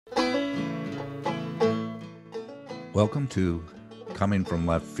Welcome to Coming from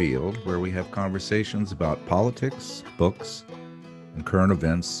Left Field, where we have conversations about politics, books, and current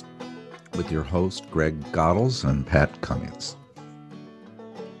events with your host, Greg Goddles and Pat Cummings.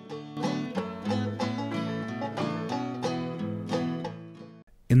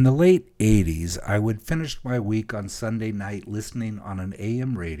 In the late 80s, I would finish my week on Sunday night listening on an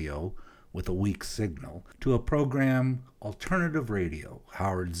AM radio with a weak signal to a program, Alternative Radio.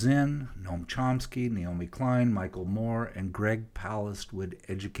 Howard Zinn, Noam Chomsky, Naomi Klein, Michael Moore, and Greg Palast would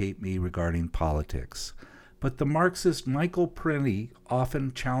educate me regarding politics. But the Marxist Michael Prenti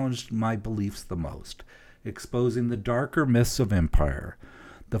often challenged my beliefs the most, exposing the darker myths of empire,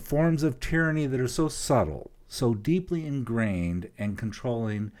 the forms of tyranny that are so subtle, so deeply ingrained and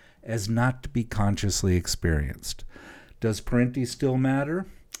controlling as not to be consciously experienced. Does Prenti still matter?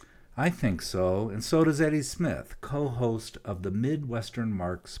 I think so, and so does Eddie Smith, co-host of the Midwestern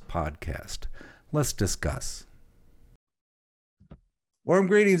Marx Podcast. Let's discuss. Warm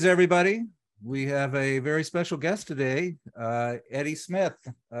greetings, everybody. We have a very special guest today, Eddie Smith.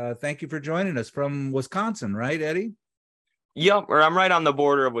 Thank you for joining us from Wisconsin, right, Eddie? Yep, or I'm right on the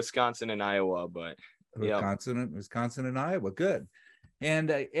border of Wisconsin and Iowa, but Wisconsin and Iowa, good.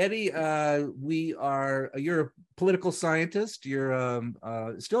 And Eddie, you're a political scientist. You're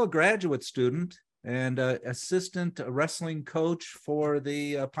still a graduate student and assistant wrestling coach for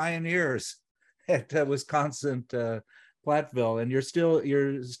the Pioneers at Wisconsin Platteville. And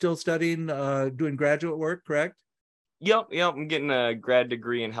you're still studying, doing graduate work, correct? Yep. I'm getting a grad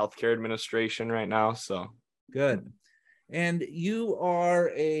degree in healthcare administration right now. So good. And you are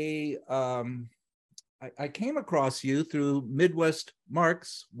I came across you through Midwest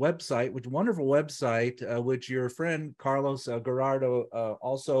Marx website, which wonderful website, which your friend Carlos Gerardo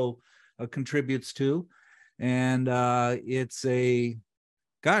also contributes to, and it's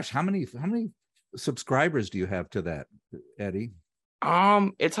how many subscribers do you have to that, Eddie?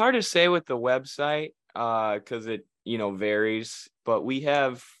 It's hard to say with the website because it varies, but we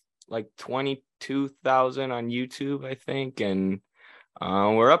have like 22,000 on YouTube, I think, and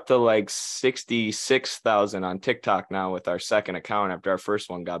we're up to like 66,000 on TikTok now with our second account after our first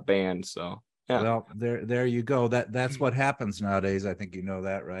one got banned. So yeah. Well, there you go. That's what happens nowadays. I think you know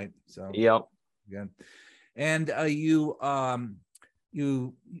that, right? So yep. Yeah. And you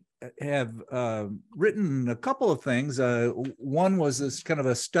have written a couple of things. One was this kind of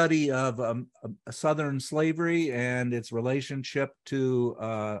a study of Southern slavery and its relationship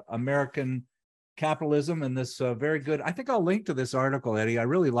to American capitalism, and this very good. I think I'll link to this article, Eddie. I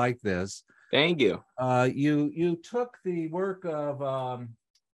really like this. Thank you. You took the work of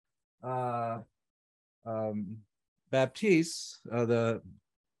Baptiste,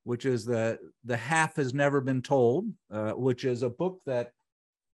 which is the Half Has Never Been Told, which is a book that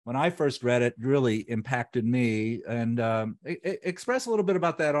when I first read it really impacted me, and express a little bit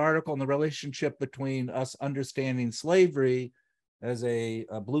about that article and the relationship between us understanding slavery as a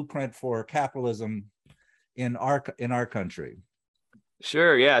blueprint for capitalism in our country.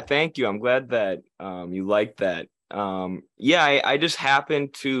 Sure. Yeah. Thank you. I'm glad that you liked that. I just happen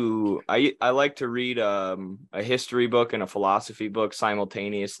to, I like to read a history book and a philosophy book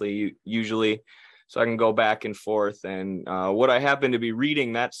simultaneously, usually, so I can go back and forth. And what I happened to be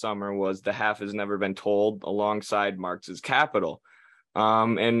reading that summer was The Half Has Never Been Told alongside Marx's Capital.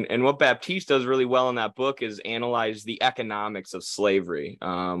 And what Baptiste does really well in that book is analyze the economics of slavery,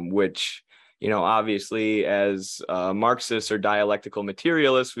 which, obviously as Marxists or dialectical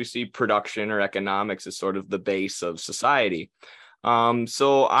materialists, we see production or economics as sort of the base of society.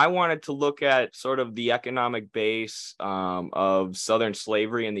 So I wanted to look at sort of the economic base of Southern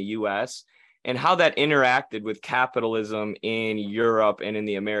slavery in the U.S. and how that interacted with capitalism in Europe and in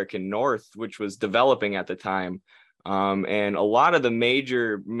the American North, which was developing at the time. And a lot of the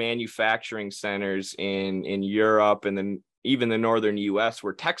major manufacturing centers in Europe and then even the northern U.S.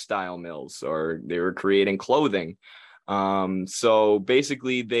 were textile mills, or they were creating clothing. So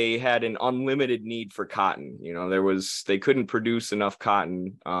basically they had an unlimited need for cotton. They couldn't produce enough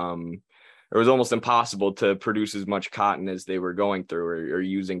cotton. It was almost impossible to produce as much cotton as they were going through or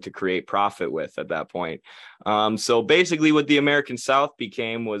using to create profit with at that point. So basically what the American South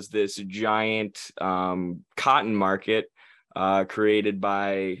became was this giant cotton market created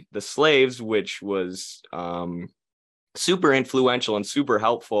by the slaves, which was super influential and super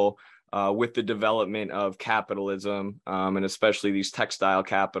helpful with the development of capitalism, and especially these textile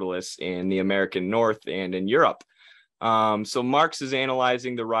capitalists in the American North and in Europe. So Marx is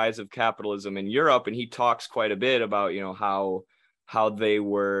analyzing the rise of capitalism in Europe, and he talks quite a bit about, how they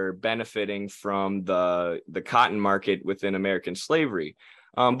were benefiting from the cotton market within American slavery.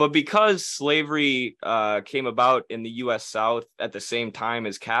 But because slavery came about in the U.S. South at the same time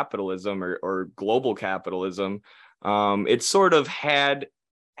as capitalism or global capitalism, it sort of that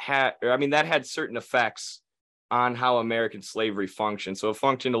had certain effects on how American slavery functioned. So it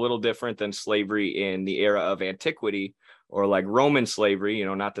functioned a little different than slavery in the era of antiquity or like Roman slavery,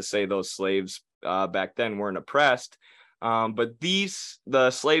 not to say those slaves back then weren't oppressed. But the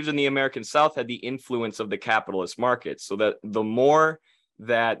slaves in the American South had the influence of the capitalist market. So that the more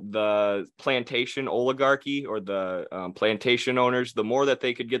that the plantation oligarchy or the plantation owners, the more that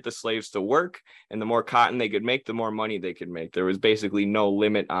they could get the slaves to work and the more cotton they could make, the more money they could make. There was basically no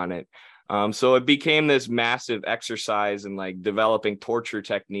limit on it. So it became this massive exercise in like developing torture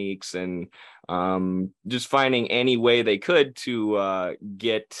techniques and just finding any way they could to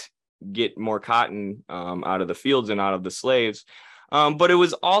get more cotton out of the fields and out of the slaves. But it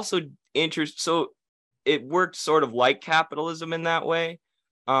was also interesting. So it worked sort of like capitalism in that way.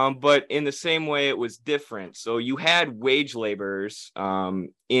 But in the same way, it was different. So you had wage laborers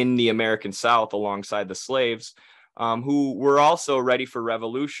in the American South alongside the slaves who were also ready for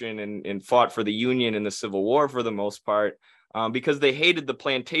revolution and fought for the Union in the Civil War for the most part. Because they hated the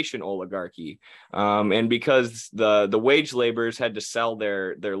plantation oligarchy, and because the wage laborers had to sell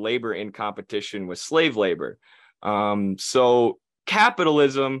their labor in competition with slave labor. So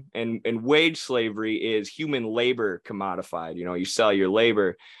capitalism and wage slavery is human labor commodified. You sell your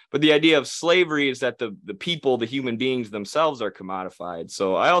labor, but the idea of slavery is that the people, the human beings themselves, are commodified.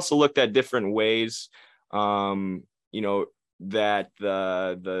 So I also looked at different ways, that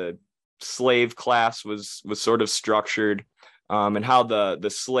the slave class was sort of structured. And how the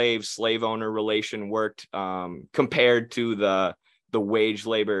slave owner relation worked compared to the wage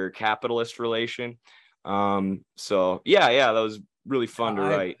labor capitalist relation. So that was really fun to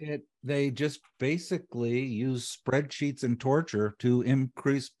write. They just basically use spreadsheets and torture to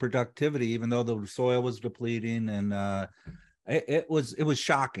increase productivity, even though the soil was depleting, and it was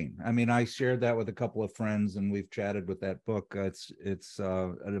shocking. I mean, I shared that with a couple of friends, and we've chatted with that book. It's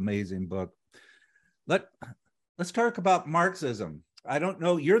an amazing book. Let's talk about Marxism. I don't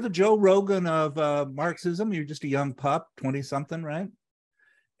know. You're the Joe Rogan of Marxism. You're just a young pup, 20-something, right?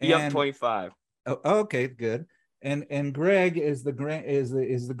 Yep, 25. Oh, okay, good. And Greg is the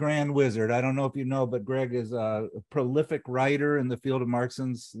grand wizard. I don't know if you know, but Greg is a prolific writer in the field of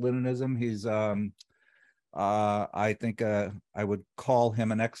Marxism-Leninism. He's I think I would call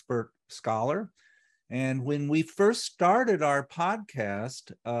him an expert scholar. And when we first started our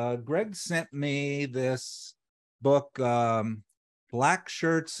podcast, Greg sent me this book,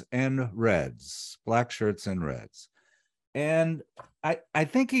 Blackshirts and Reds. And I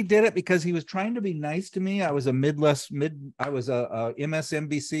think he did it because he was trying to be nice to me. I was a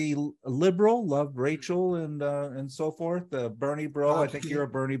MSNBC liberal, loved Rachel and so forth. Bernie bro, I think you're a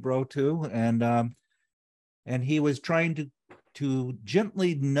Bernie bro too. And he was trying to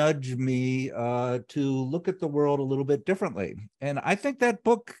gently nudge me to look at the world a little bit differently. And I think that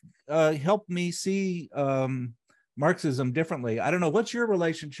book helped me see Marxism differently. I don't know, what's your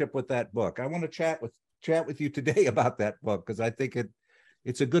relationship with that book? I want to chat with you today about that book because I think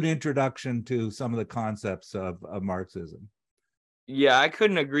it's a good introduction to some of the concepts of Marxism. Yeah, I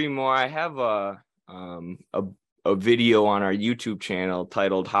couldn't agree more. I have a video on our YouTube channel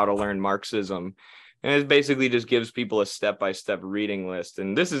titled "How to Learn Marxism," and it basically just gives people a step-by-step reading list.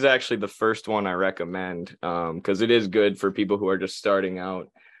 And this is actually the first one I recommend because it is good for people who are just starting out.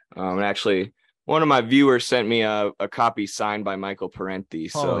 And actually, one of my viewers sent me a copy signed by Michael Parenti.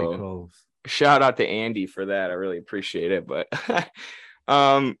 So shout out to Andy for that. I really appreciate it. But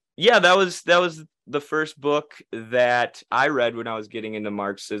that was the first book that I read when I was getting into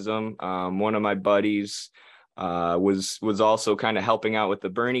Marxism. One of my buddies was also kind of helping out with the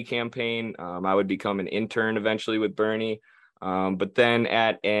Bernie campaign. I would become an intern eventually with Bernie. But then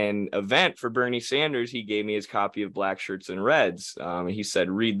at an event for Bernie Sanders, he gave me his copy of Blackshirts and Reds. He said,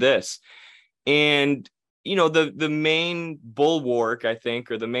 read this. And, the main bulwark, I think,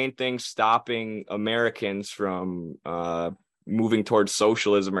 or the main thing stopping Americans from moving towards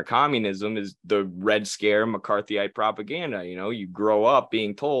socialism or communism is the Red Scare, McCarthyite propaganda. You grow up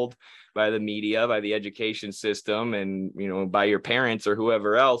being told by the media, by the education system, and, by your parents or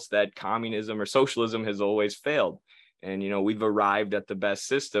whoever else that communism or socialism has always failed. And, we've arrived at the best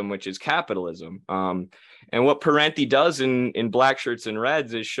system, which is capitalism. And what Parenti does in Blackshirts and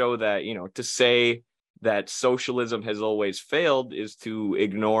Reds is show that, to say that socialism has always failed is to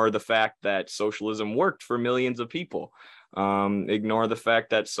ignore the fact that socialism worked for millions of people. Ignore the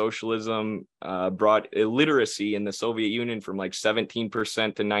fact that socialism brought illiteracy in the Soviet Union from like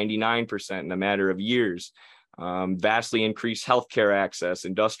 17% to 99% in a matter of years. vastly increased healthcare access,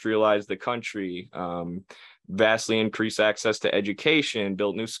 industrialized the country, vastly increased access to education,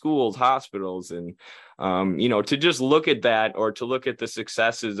 built new schools, hospitals. And, to just look at that, or to look at the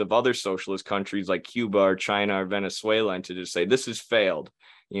successes of other socialist countries like Cuba or China or Venezuela, and to just say, this has failed,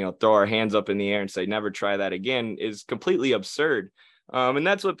 throw our hands up in the air and say, never try that again, is completely absurd. And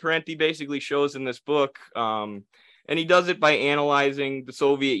that's what Parenti basically shows in this book. And he does it by analyzing the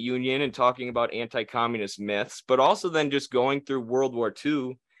Soviet Union and talking about anti-communist myths, but also then just going through World War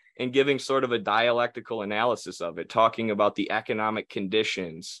II and giving sort of a dialectical analysis of it, talking about the economic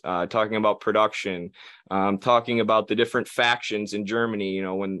conditions, talking about production, talking about the different factions in Germany,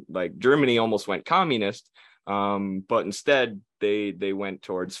 when like Germany almost went communist, but instead they went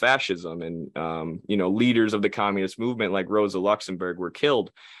towards fascism, and, leaders of the communist movement like Rosa Luxemburg were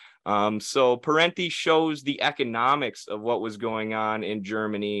killed. So Parenti shows the economics of what was going on in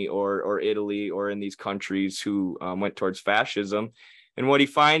Germany or Italy or in these countries who went towards fascism. And what he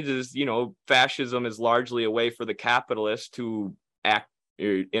finds is, fascism is largely a way for the capitalists to act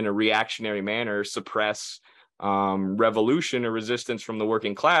in a reactionary manner, suppress revolution or resistance from the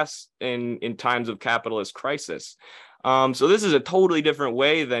working class in times of capitalist crisis. So this is a totally different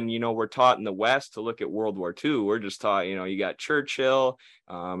way than, we're taught in the West to look at World War II. We're just taught, you got Churchill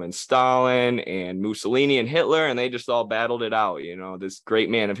and Stalin and Mussolini and Hitler, and they just all battled it out, this great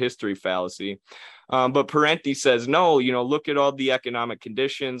man of history fallacy. But Parenti says, no, look at all the economic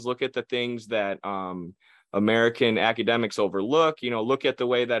conditions, look at the things that American academics overlook, look at the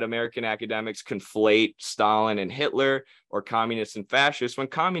way that American academics conflate Stalin and Hitler, or communists and fascists, when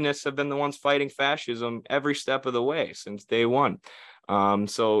communists have been the ones fighting fascism every step of the way since day one.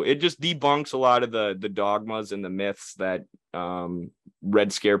 So it just debunks a lot of the dogmas and the myths that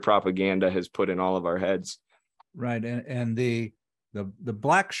Red Scare propaganda has put in all of our heads. Right. And the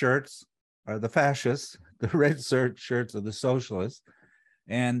black shirts are the fascists, the red shirts are the socialists.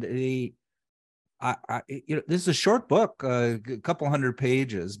 And this is a short book, a couple hundred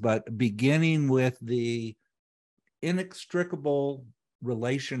pages, but beginning with the inextricable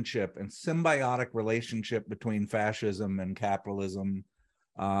relationship and symbiotic relationship between fascism and capitalism.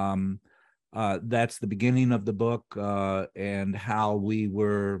 That's the beginning of the book, and how we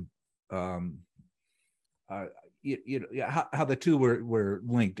were, how the two were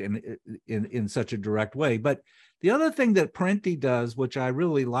linked in such a direct way. But the other thing that Parenti does, which I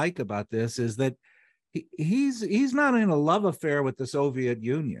really like about this, is that he's not in a love affair with the Soviet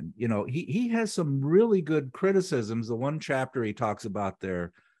Union. He has some really good criticisms. The one chapter he talks about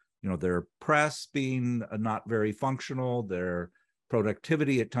their press being not very functional, their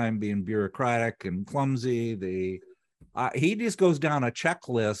productivity at times being bureaucratic and clumsy. He just goes down a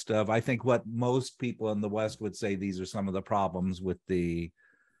checklist of, I think, what most people in the West would say these are some of the problems with the.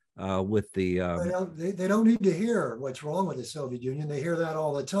 They don't need to hear what's wrong with the Soviet Union. They hear that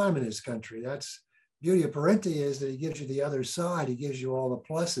all the time in this country. That's beauty of Parenti, is that he gives you the other side. He gives you all the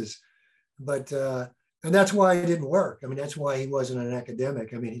pluses, but and that's why it didn't work. I mean, that's why he wasn't an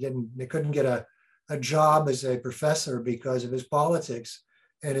academic. I mean, he couldn't get a job as a professor because of his politics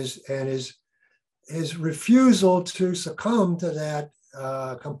and his refusal to succumb to that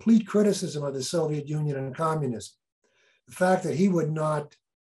complete criticism of the Soviet Union and communism. The fact that he would not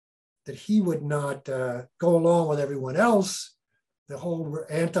go along with everyone else, the whole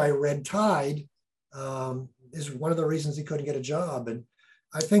anti-red tide, is one of the reasons he couldn't get a job. And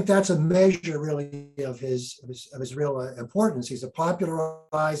I think that's a measure really of his real importance. He's a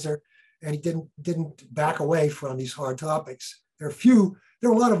popularizer, and he didn't back away from these hard topics. There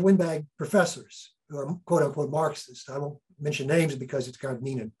are a lot of windbag professors who are quote unquote Marxists. I won't mention names because it's kind of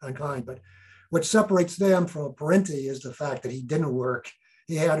mean and unkind, but what separates them from Parenti is the fact that he didn't work.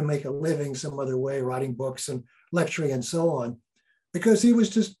 He had to make a living some other way, writing books and lecturing and so on, because he was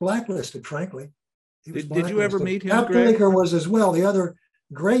just blacklisted, frankly. Did you ever meet him, Greg? Greg? Was as well. The other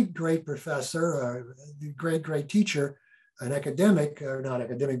great professor, great teacher, an academic, or not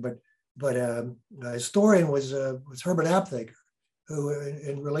academic, but a historian was Herbert Aptheker, who,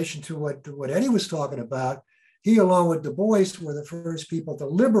 in relation to what Eddie was talking about, he, along with Du Bois, were the first people to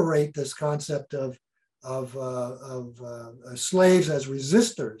liberate this concept of slaves as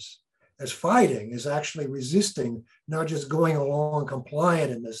resistors, as fighting, as actually resisting, not just going along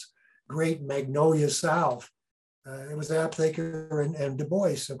compliant in this great Magnolia South. It was Aptheker and Du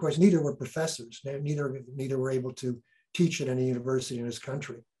Bois. Of course, neither were professors. Neither were able to teach at any university in this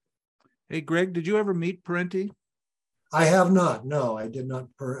country. Hey, Greg, did you ever meet Parenti? I have not. No, I did not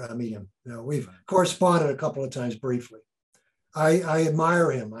meet him. No, we've corresponded a couple of times briefly. I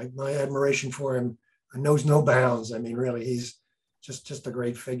admire him. My admiration for him knows no bounds. I mean, really, he's just a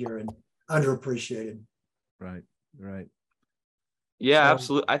great figure and underappreciated. Right. Yeah, So,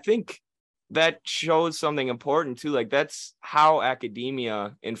 absolutely. I think that shows something important too. Like that's how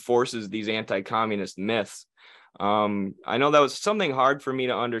academia enforces these anti-communist myths. I know that was something hard for me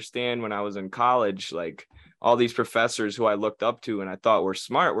to understand when I was in college. Like all these professors who I looked up to and I thought were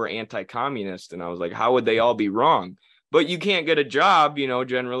smart were anti-communist, and I was like, how would they all be wrong? But you can't get a job,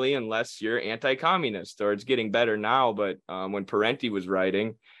 generally unless you're anti-communist. Or it's getting better now. But when Parenti was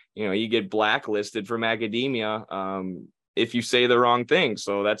writing, you get blacklisted from academia if you say the wrong thing.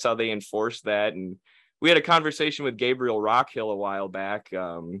 So that's how they enforce that. And we had a conversation with Gabriel Rockhill a while back,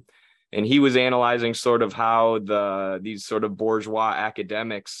 and he was analyzing sort of how these sort of bourgeois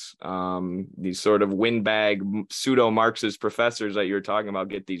academics, these sort of windbag pseudo-Marxist professors that you're talking about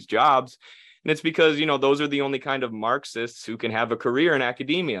get these jobs. And it's because, those are the only kind of Marxists who can have a career in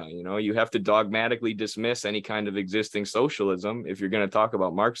academia. You have to dogmatically dismiss any kind of existing socialism if you're going to talk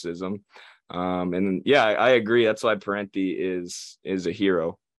about Marxism. And yeah, I agree. That's why Parenti is a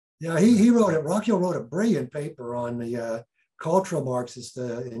hero. Yeah, he wrote it. Rockhill wrote a brilliant paper on the cultural Marxists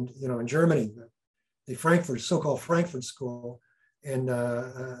in Germany, the so-called Frankfurt School, and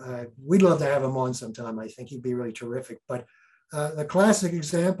we'd love to have him on sometime. I think he'd be really terrific. But the classic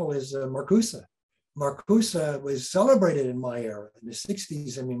example is Marcuse. Marcuse was celebrated in my era in the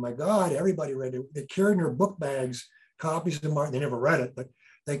 60s. I mean, my God, everybody read it. They carried in their book bags copies of Marx. They never read it, but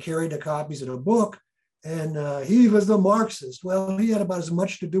they carried the copies of the book. And he was the Marxist. Well, he had about as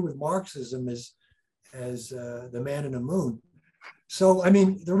much to do with Marxism as the man in the moon. So, I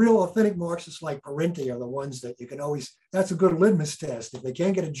mean, the real authentic Marxists like Parenti are the ones that you can always, that's a good litmus test. If they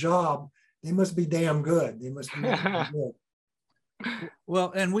can't get a job, they must be damn good. They must be damn good.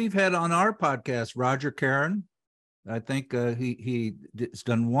 Well, and we've had on our podcast Roger Caron. I think he's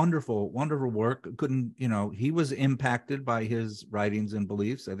done wonderful work. He was impacted by his writings and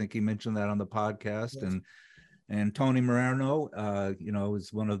beliefs. I think he mentioned that on the podcast. Yes. And Tony Moreno,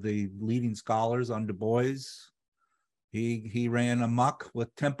 is one of the leading scholars on Du Bois. He ran amok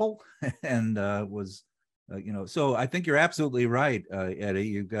with Temple and was, so I think you're absolutely right, Eddie.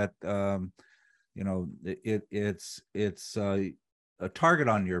 You've got, it's a target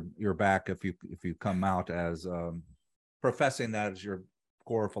on your back if you come out as professing that as your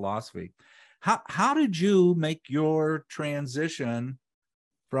core philosophy. How did you make your transition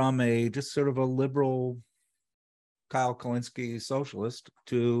from a just sort of a liberal Kyle Kulinski socialist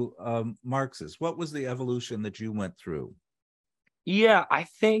to Marxist? What was the evolution that you went through? Yeah, I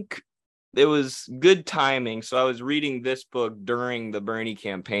think it was good timing. So I was reading this book during the Bernie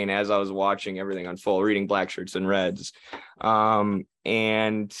campaign as I was watching everything unfold, reading Blackshirts and Reds.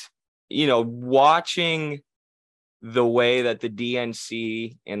 And, watching the way that the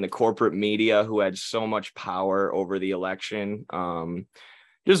DNC and the corporate media, who had so much power over the election,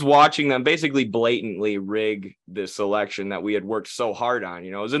 just watching them basically blatantly rig this election that we had worked so hard on.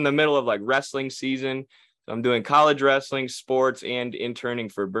 It was in the middle of like wrestling season. So I'm doing college wrestling, sports, and interning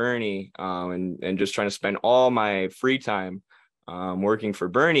for Bernie, and just trying to spend all my free time working for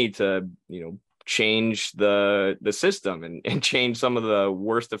Bernie to, change the system and change some of the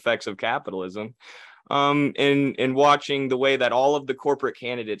worst effects of capitalism. And watching the way that all of the corporate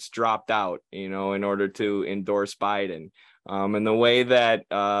candidates dropped out, in order to endorse Biden, and the way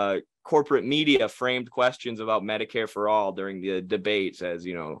that corporate media framed questions about Medicare for all during the debates as,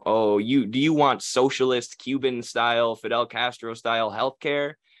 do you want socialist Cuban style, Fidel Castro style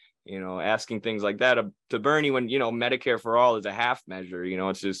healthcare? Asking things like that to Bernie when, Medicare for all is a half measure.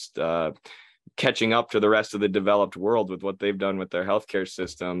 It's just catching up to the rest of the developed world with what they've done with their healthcare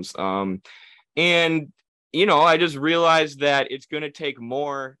systems. And, I just realized that it's going to take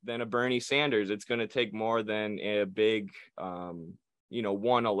more than a Bernie Sanders. It's going to take more than a big,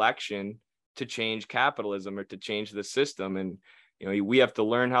 one election to change capitalism or to change the system. And, we have to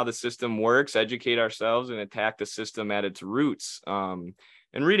learn how the system works, educate ourselves, and attack the system at its roots. And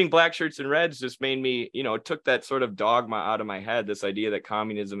reading Blackshirts and Reds just made me, it took that sort of dogma out of my head, this idea that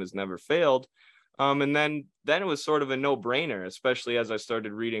communism has never failed. And then it was sort of a no-brainer, especially as I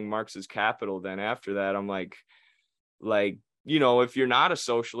started reading Marx's Capital. Then after that, I'm like, if you're not a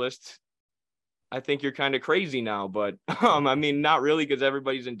socialist, I think you're kind of crazy now. But not really, because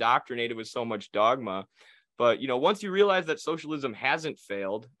everybody's indoctrinated with so much dogma. But, once you realize that socialism hasn't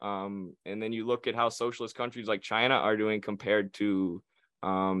failed, and then you look at how socialist countries like China are doing compared to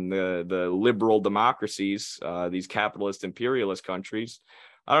the liberal democracies, these capitalist imperialist countries,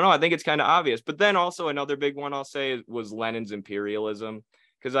 I don't know. I think it's kind of obvious. But then also another big one I'll say was Lenin's imperialism,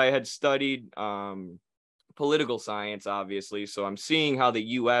 because I had studied political science, obviously. So I'm seeing how the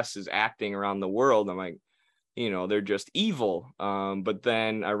U.S. is acting around the world. I'm like, they're just evil. But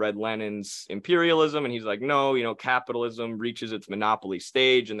then I read Lenin's Imperialism, and he's like, no, capitalism reaches its monopoly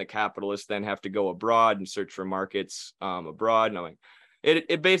stage, and the capitalists then have to go abroad and search for markets abroad. And I'm like,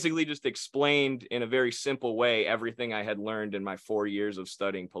 it basically just explained in a very simple way everything I had learned in my 4 years of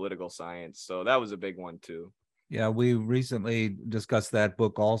studying political science. So that was a big one too. Yeah, we recently discussed that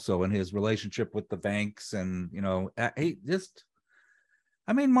book also, and his relationship with the banks. And,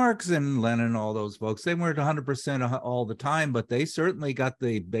 Marx and Lenin, all those folks, they weren't 100% all the time, but they certainly got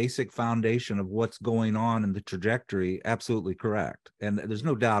the basic foundation of what's going on in the trajectory absolutely correct. And there's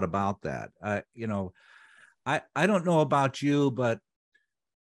no doubt about that. I don't know about you, but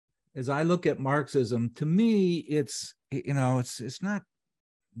as I look at Marxism, to me, it's not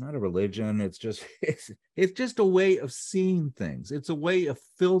a religion. It's just a way of seeing things. It's a way of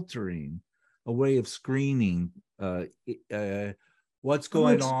filtering, a way of screening what's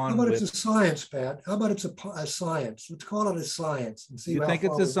going on. How about it's a science, Pat? How about it's a science? Let's call it a science and see. You think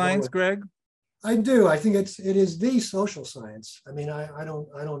it's a science, Greg? I do. I think it is the social science. I mean, I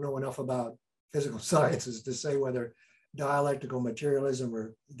don't know enough about physical sciences to say whether dialectical materialism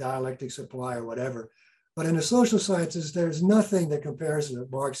or dialectic supply or whatever. But in the social sciences, there's nothing that compares to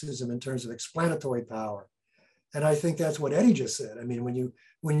Marxism in terms of explanatory power. And I think that's what Eddie just said. I mean, when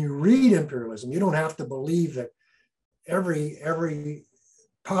you read imperialism, you don't have to believe that every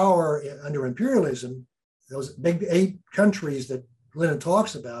power under imperialism, those big 8 countries that Lenin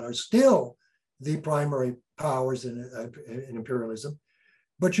talks about, are still the primary powers in imperialism.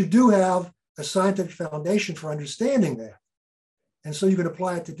 But you do have a scientific foundation for understanding that. And so you can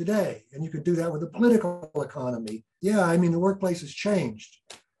apply it to today. And you could do that with the political economy. Yeah, I mean, the workplace has changed.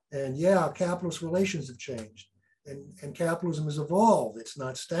 And yeah, capitalist relations have changed. And capitalism has evolved. It's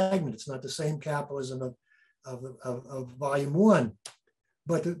not stagnant. It's not the same capitalism of volume 1.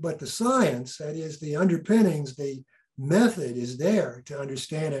 But the science, that is the underpinnings, the method is there to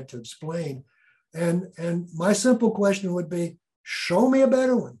understand it, to explain. And my simple question would be, show me a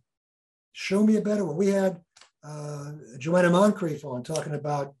better one. Show me a better one. We had Joanna Moncrief on talking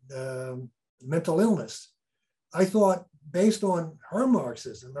about mental illness. I thought, based on her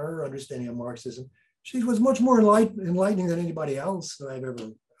Marxism, her understanding of Marxism, she was much more enlightening than anybody else that I've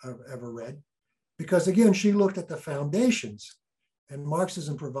ever read. Because again, she looked at the foundations, and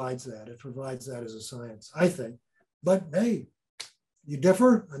Marxism provides that. It provides that as a science, I think. But hey, you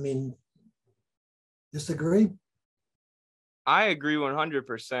differ? I mean, disagree? I agree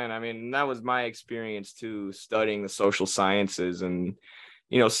 100%. I mean, that was my experience too, studying the social sciences. And,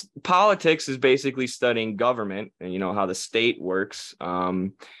 politics is basically studying government and, how the state works.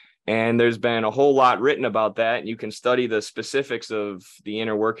 And there's been a whole lot written about that. And you can study the specifics of the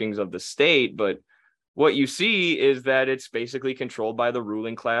inner workings of the state. But what you see is that it's basically controlled by the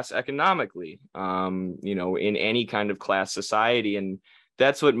ruling class economically, in any kind of class society. And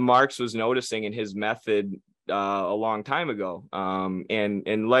that's what Marx was noticing in his method a long time ago.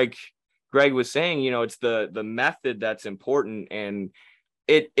 And like Greg was saying, it's the method that's important. And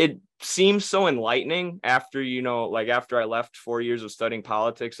it seems so enlightening after, after I left 4 years of studying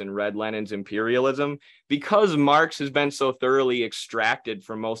politics and read Lenin's Imperialism, because Marx has been so thoroughly extracted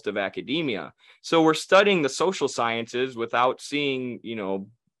from most of academia. So we're studying the social sciences without seeing,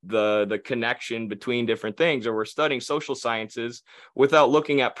 the connection between different things, or we're studying social sciences without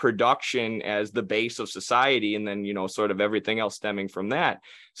looking at production as the base of society, and then sort of everything else stemming from that.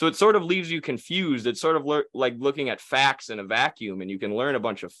 So it sort of leaves you confused. It's sort of like looking at facts in a vacuum, and you can learn a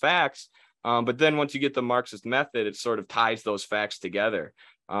bunch of facts, but then once you get the Marxist method, it sort of ties those facts together,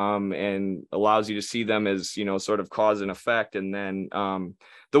 and allows you to see them as sort of cause and effect. And then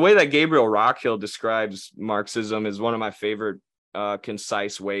the way that Gabriel Rockhill describes Marxism is one of my favorite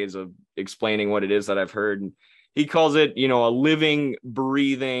concise ways of explaining what it is that I've heard. And he calls it, a living,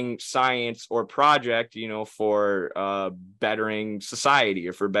 breathing science or project, for bettering society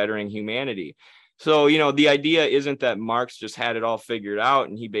or for bettering humanity. So, the idea isn't that Marx just had it all figured out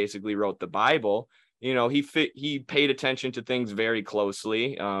and he basically wrote the Bible. He paid attention to things very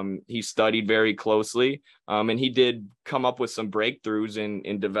closely. He studied very closely, and he did come up with some breakthroughs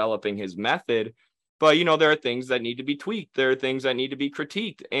in developing his method. But, there are things that need to be tweaked. There are things that need to be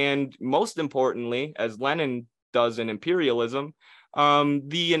critiqued. And most importantly, as Lenin does in Imperialism,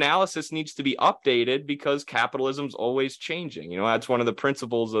 the analysis needs to be updated because capitalism's always changing. That's one of the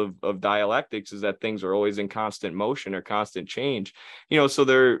principles of dialectics, is that things are always in constant motion or constant change. So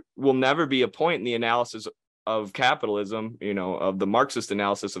there will never be a point in the analysis of capitalism, of the Marxist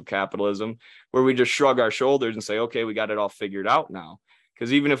analysis of capitalism, where we just shrug our shoulders and say, okay, we got it all figured out now.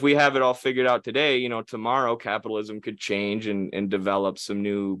 because even if we have it all figured out today, tomorrow capitalism could change and develop some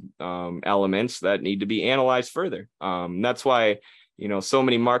new elements that need to be analyzed further. That's why, so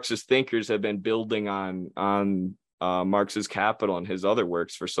many Marxist thinkers have been building on Marx's Capital and his other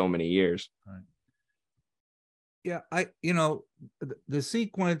works for so many years. Right. Yeah, the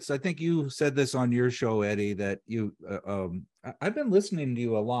sequence, I think you said this on your show, Eddie, that I've been listening to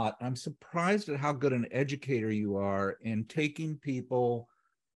you a lot. I'm surprised at how good an educator you are in taking people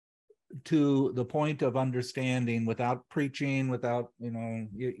to the point of understanding without preaching, without,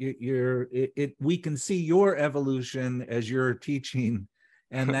 we can see your evolution as you're teaching,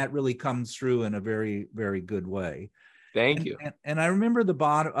 and that really comes through in a very, very good way. Thank you. And I remember the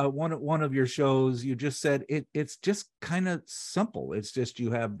bottom one of your shows, you just said it's just kind of simple. It's just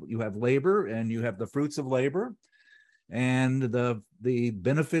you have labor, and you have the fruits of labor, and the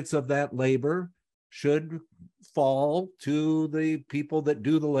benefits of that labor should fall to the people that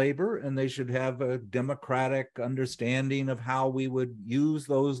do the labor, and they should have a democratic understanding of how we would use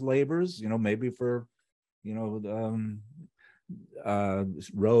those labors, maybe for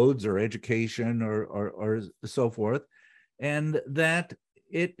roads or education or so forth. And that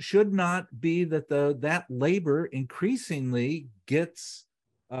it should not be that that labor increasingly gets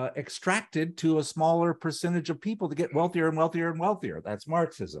extracted to a smaller percentage of people to get wealthier and wealthier and wealthier. That's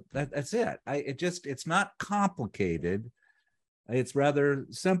Marxism. That's it. It's not complicated. It's rather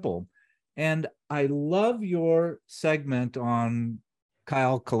simple. And I love your segment on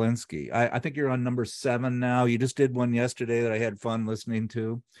Kyle Kulinski. I think you're on number 7 now. You just did one yesterday that I had fun listening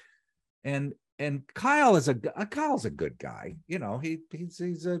to. And Kyle is Kyle's a good guy.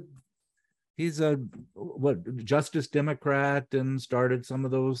 He's a Justice Democrat and started some of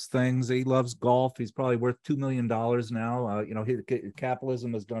those things. He loves golf. He's probably worth $2 million now.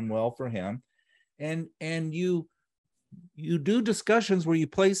 Capitalism has done well for him. And you do discussions where you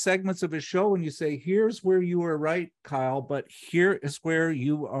play segments of his show and you say, here's where you are right, Kyle, but here is where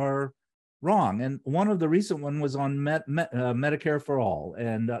you are wrong. And one of the recent one was on Medicare for all,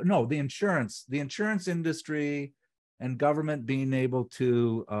 and the insurance industry and government being able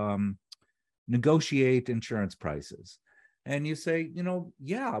to negotiate insurance prices. And you say,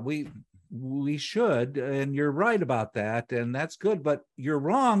 yeah, we should, and you're right about that, and that's good, but you're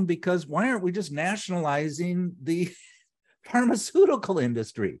wrong, because why aren't we just nationalizing the pharmaceutical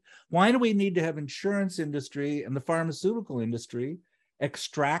industry? Why do we need to have insurance industry and the pharmaceutical industry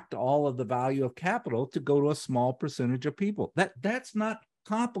extract all of the value of capital to go to a small percentage of people? That's not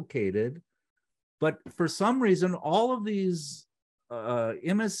complicated, but for some reason, all of these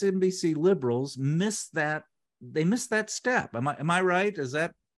MSNBC liberals miss that step. Am I right? Is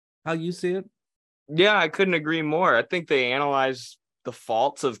that how you see it? Yeah, I couldn't agree more. I think they analyze the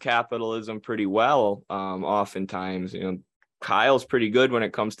faults of capitalism pretty well. Oftentimes, Kyle's pretty good when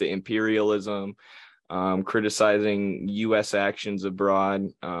it comes to imperialism, criticizing U.S. actions abroad.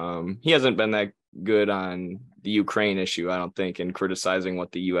 He hasn't been that good on the Ukraine issue, I don't think, in criticizing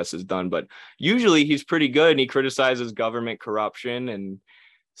what the U.S. has done. But usually he's pretty good, and he criticizes government corruption and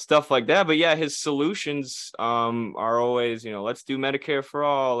stuff like that. But yeah, his solutions are always, let's do Medicare for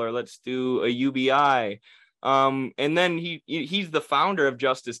all, or let's do a UBI. And then he's the founder of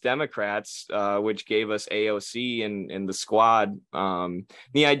Justice Democrats, which gave us AOC and the Squad.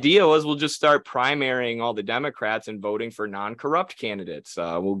 The idea was we'll just start primarying all the Democrats and voting for non-corrupt candidates.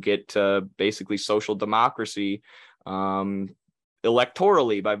 We'll get to basically social democracy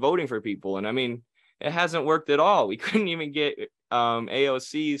electorally by voting for people. And I mean, it hasn't worked at all. We couldn't even get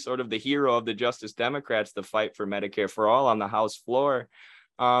AOC, sort of the hero of the Justice Democrats, to fight for Medicare for all on the House floor.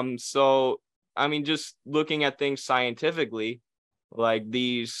 So I mean, just looking at things scientifically, like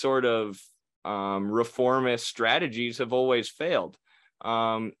these sort of reformist strategies have always failed.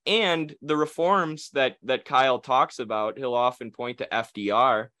 And the reforms that Kyle talks about, he'll often point to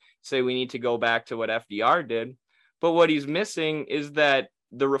FDR, say we need to go back to what FDR did. But what he's missing is that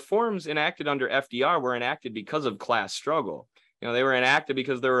the reforms enacted under FDR were enacted because of class struggle. They were enacted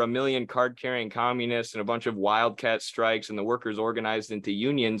because there were a million card-carrying communists and a bunch of wildcat strikes, and the workers organized into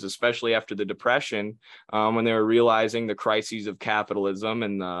unions, especially after the Depression, when they were realizing the crises of capitalism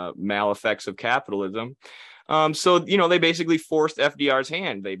and the maleffects of capitalism. So they basically forced FDR's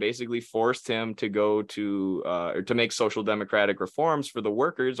hand. They basically forced him to go to or to make social democratic reforms for the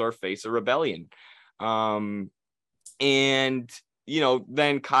workers or face a rebellion. And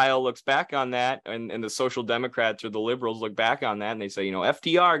then Kyle looks back on that, and the social democrats or the liberals look back on that, and they say,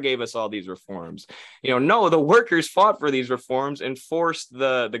 FDR gave us all these reforms. No, the workers fought for these reforms and forced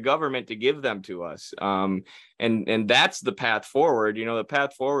the government to give them to us. And that's the path forward. The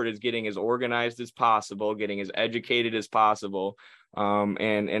path forward is getting as organized as possible, getting as educated as possible,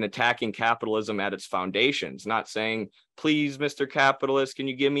 and attacking capitalism at its foundations, not saying, please, Mr. Capitalist, can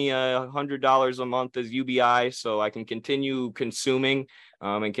you give me $100 a month as UBI so I can continue consuming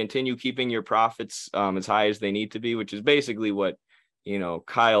and continue keeping your profits as high as they need to be, which is basically what,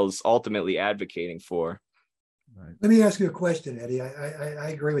 Kyle's ultimately advocating for. Right. Let me ask you a question, Eddie. I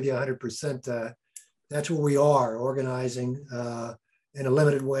agree with you 100%. That's where we are, organizing in a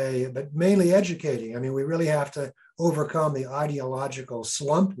limited way, but mainly educating. I mean, we really have to overcome the ideological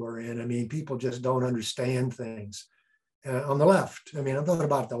slump we're in. I mean, people just don't understand things on the left. I mean, I'm talking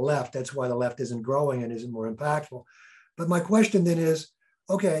about the left. That's why the left isn't growing and isn't more impactful. But my question then is,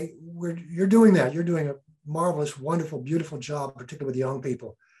 okay, you're doing that. You're doing a marvelous, wonderful, beautiful job, particularly with young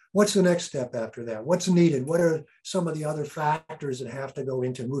people. What's the next step after that? What's needed? What are some of the other factors that have to go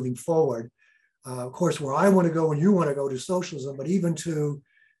into moving forward? Of course, where I want to go and you want to go to socialism, but even to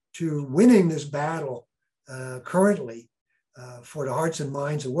winning this battle currently for the hearts and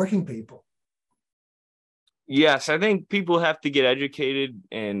minds of working people. Yes, I think people have to get educated,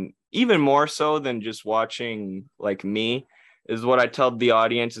 and even more so than just watching like me, is what I tell the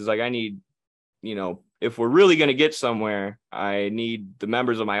audience is like, I need, if we're really going to get somewhere, I need the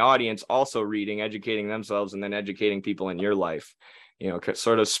members of my audience also reading, educating themselves, and then educating people in your life,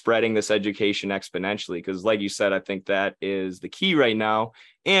 sort of spreading this education exponentially. Because like you said, I think that is the key right now.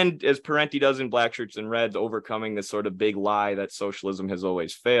 And as Parenti does in Blackshirts and Reds, overcoming this sort of big lie that socialism has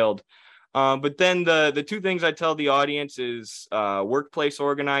always failed. But then the two things I tell the audience is workplace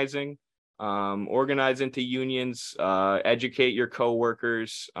organizing, organize into unions, educate your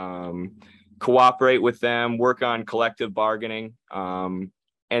coworkers, cooperate with them, work on collective bargaining,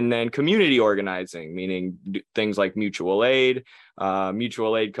 and then community organizing, meaning things like mutual aid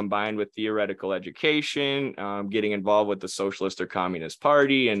combined with theoretical education, getting involved with the Socialist or Communist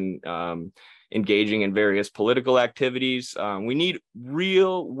Party, and engaging in various political activities. We need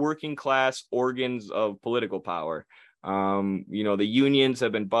real working class organs of political power. The unions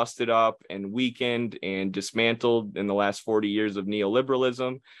have been busted up and weakened and dismantled in the last 40 years of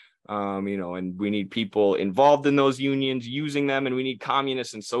neoliberalism. And we need people involved in those unions, using them, and we need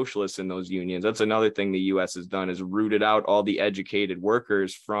communists and socialists in those unions. That's another thing the U.S. has done, is rooted out all the educated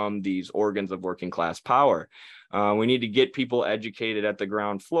workers from these organs of working class power. We need to get people educated at the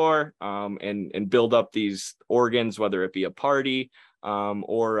ground floor, and build up these organs, whether it be a party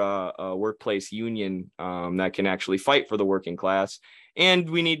or a workplace union that can actually fight for the working class. And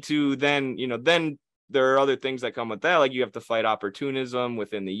we need to then there are other things that come with that, like you have to fight opportunism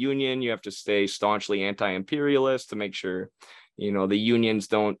within the union. You have to stay staunchly anti-imperialist to make sure, the unions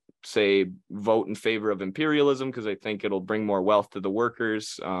don't say vote in favor of imperialism, because I think it'll bring more wealth to the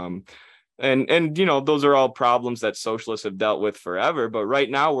workers. And those are all problems that socialists have dealt with forever. But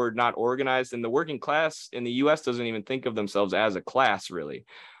right now we're not organized, and the working class in the U.S. doesn't even think of themselves as a class, really.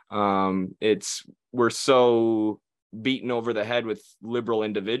 We're so beaten over the head with liberal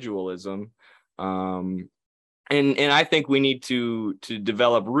individualism. And I think we need to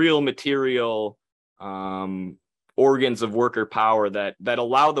develop real material organs of worker power that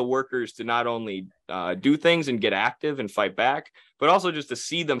allow the workers to not only do things and get active and fight back, but also just to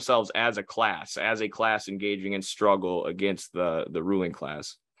see themselves as a class engaging in struggle against the ruling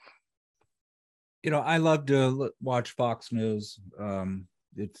class. I love to watch Fox News.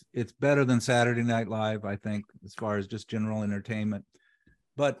 It's better than Saturday Night Live, I think, as far as just general entertainment.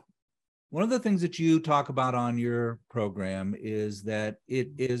 But one of the things that you talk about on your program is that it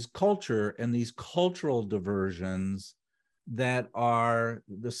is culture and these cultural diversions that are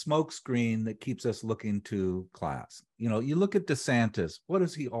the smokescreen that keeps us looking to class. You look at DeSantis, what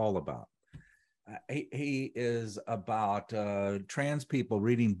is he all about? He is about trans people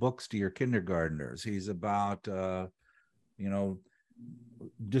reading books to your kindergartners. He's about,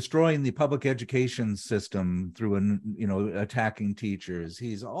 destroying the public education system through attacking teachers.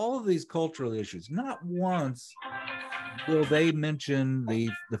 He's all of these cultural issues. Not once will they mention the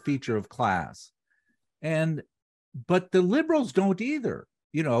feature of class. But the liberals don't either.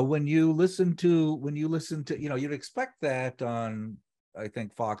 When you listen to you'd expect that on, I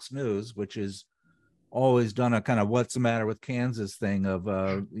think, Fox News, which is always done a kind of what's the matter with Kansas thing of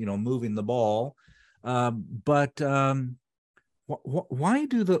moving the ball. Why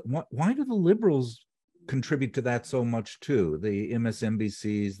do the liberals contribute to that so much too? The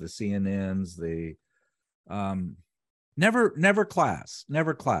MSNBCs, the CNNs, the never class,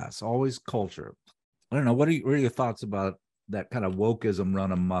 always culture. I don't know. What are your thoughts about that kind of wokeism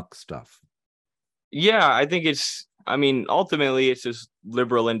run amok stuff? Yeah, I think ultimately it's just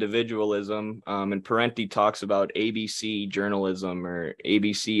liberal individualism. And Parenti talks about ABC journalism or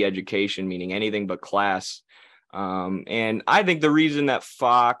ABC education, meaning anything but class. And I think the reason that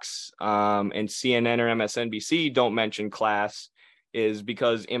Fox and CNN or MSNBC don't mention class is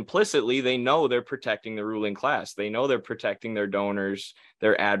because implicitly they know they're protecting the ruling class. They know they're protecting their donors,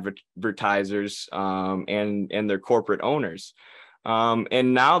 their advertisers, and their corporate owners.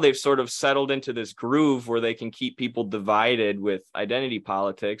 And now they've sort of settled into this groove where they can keep people divided with identity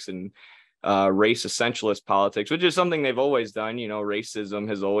politics and race essentialist politics, which is something they've always done. You know, racism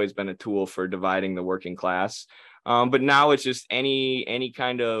has always been a tool for dividing the working class. But now it's just any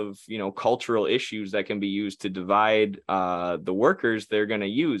kind of, you know, cultural issues that can be used to divide the workers they're going to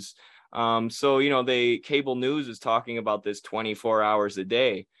use. So, you know, cable news is talking about this 24 hours a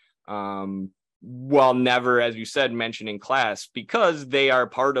day, while never, as you said, mentioning class, because they are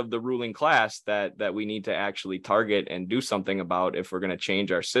part of the ruling class that we need to actually target and do something about if we're going to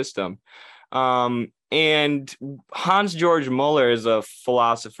change our system. And Hans-Georg Müller is a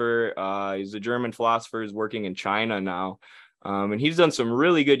philosopher. He's a German philosopher who's working in China now. And he's done some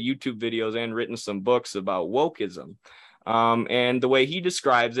really good YouTube videos and written some books about wokeism. And the way he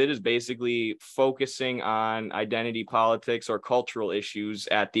describes it is basically focusing on identity politics or cultural issues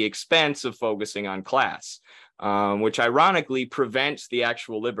at the expense of focusing on class, which ironically prevents the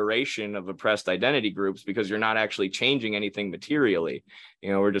actual liberation of oppressed identity groups, because you're not actually changing anything materially.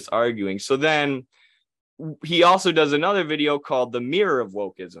 You know, we're just arguing. So then he also does another video called The Mirror of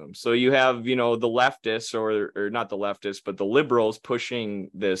Wokeism. So you have, you know, the leftists or not the leftists, but the liberals pushing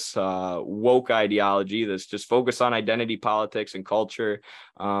this woke ideology that's just focused on identity politics and culture,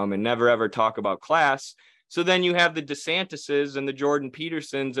 and never ever talk about class. So then you have the DeSantises and the Jordan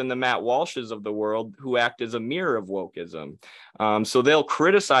Petersons and the Matt Walshes of the world who act as a mirror of wokeism. So they'll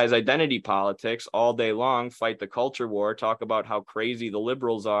criticize identity politics all day long, fight the culture war, talk about how crazy the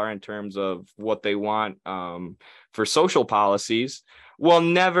liberals are in terms of what they want for social policies, while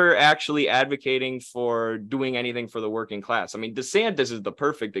never actually advocating for doing anything for the working class. I mean, DeSantis is the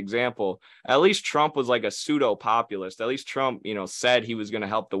perfect example. At least Trump was like a pseudo populist. At least Trump, you know, said he was going to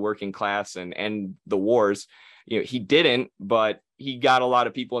help the working class and end the wars. You know, he didn't, but he got a lot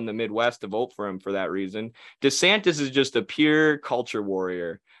of people in the Midwest to vote for him for that reason. DeSantis is just a pure culture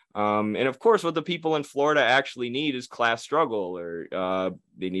warrior. And of course, what the people in Florida actually need is class struggle, or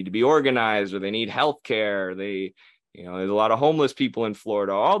they need to be organized, or they need health care. You know, there's a lot of homeless people in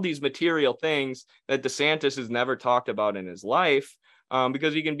Florida, all these material things that DeSantis has never talked about in his life,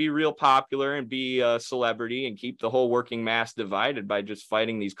 because he can be real popular and be a celebrity and keep the whole working mass divided by just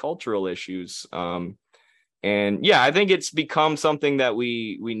fighting these cultural issues. And yeah, I think it's become something that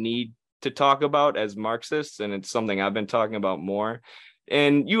we need to talk about as Marxists, and it's something I've been talking about more.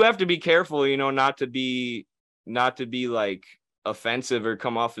 And you have to be careful, you know, not to be like offensive or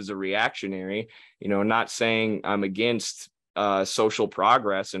come off as a reactionary, you know, not saying I'm against social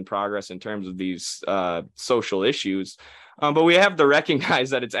progress and progress in terms of these social issues. But we have to recognize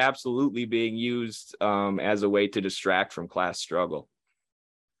that it's absolutely being used as a way to distract from class struggle.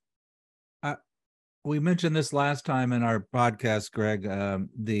 We mentioned this last time in our podcast, Greg,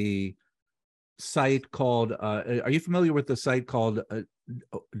 the site called, are you familiar with the site called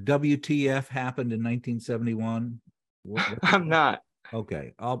WTF Happened in 1971? I'm not.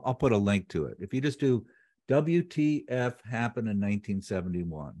 Okay, I'll put a link to it. If you just do WTF Happened in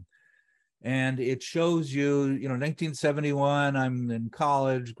 1971, and it shows you, you know, 1971, I'm in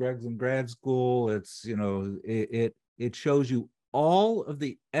college, Greg's in grad school. It's, you know, it shows you all of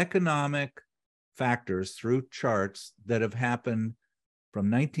the economic factors through charts that have happened from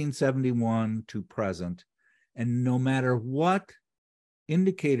 1971 to present. And no matter what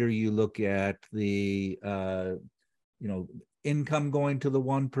indicator you look at, the, you know, income going to the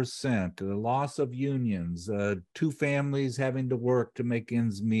 1%, the loss of unions, two families having to work to make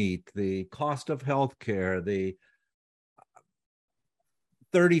ends meet, the cost of healthcare, the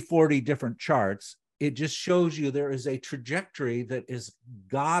 30, 40 different charts, it just shows you there is a trajectory that is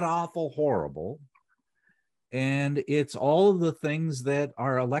god-awful horrible. And it's all of the things that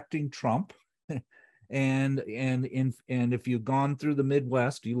are electing Trump. And if you've gone through the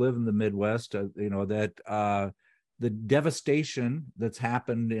Midwest, you live in the Midwest, you know, that the devastation that's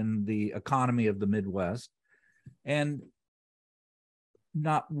happened in the economy of the Midwest, and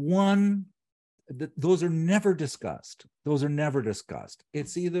not one, those are never discussed. Those are never discussed.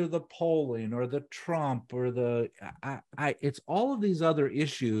 It's either the polling or the Trump or it's all of these other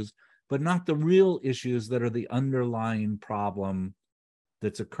issues, but not the real issues that are the underlying problem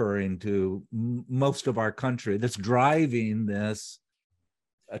that's occurring to most of our country, that's driving this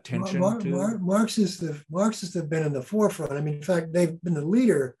attention to. Marxists have been in the forefront. I mean, in fact, they've been the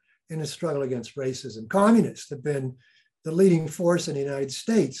leader in the struggle against racism. Communists have been the leading force in the United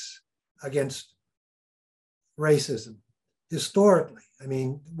States against racism historically. I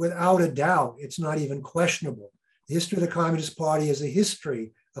mean, without a doubt, it's not even questionable. The history of the Communist Party is a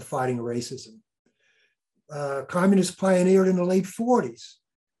history of fighting racism. Communists pioneered in the late 40s.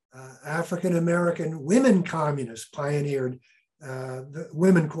 African-American women communists pioneered the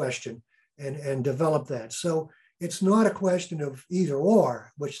women question and developed that. So it's not a question of either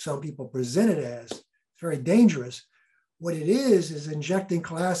or, which some people present it as. It's very dangerous. What it is injecting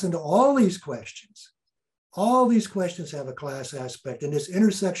class into all these questions. All these questions have a class aspect, and this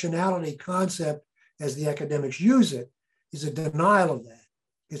intersectionality concept, as the academics use it, is a denial of that.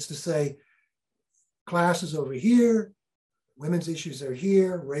 It's to say, class is over here, women's issues are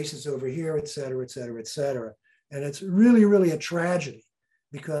here, race is over here, et cetera, et cetera, et cetera. And it's really, really a tragedy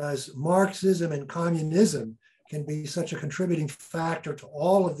because Marxism and communism can be such a contributing factor to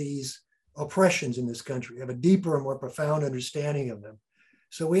all of these oppressions in this country. We have a deeper and more profound understanding of them.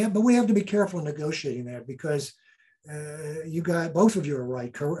 So we have to be careful in negotiating that because both of you are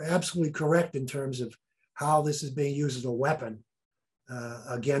right, absolutely correct in terms of how this is being used as a weapon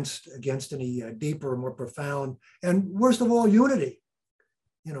against any deeper, more profound, and worst of all, unity.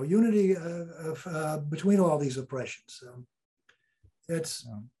 Unity between all these oppressions.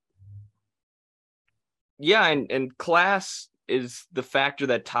 And class is the factor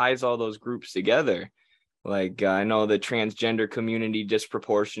that ties all those groups together. Like I know the transgender community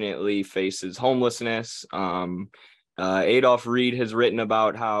disproportionately faces homelessness. Adolf Reed has written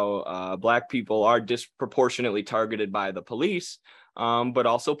about how Black people are disproportionately targeted by the police, but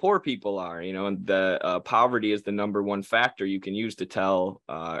also poor people are. And the poverty is the number one factor you can use to tell,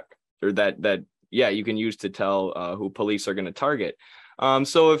 you can use to tell who police are going to target.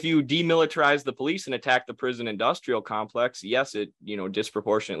 So if you demilitarize the police and attack the prison industrial complex, yes, it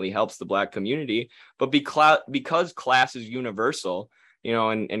disproportionately helps the Black community, but because class is universal,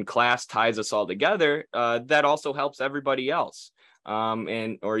 and class ties us all together, that also helps everybody else.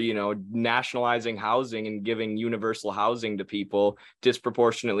 Nationalizing housing and giving universal housing to people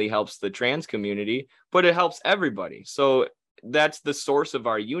disproportionately helps the trans community, but it helps everybody. So that's the source of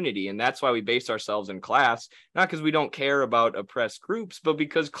our unity. And that's why we base ourselves in class, not because we don't care about oppressed groups, but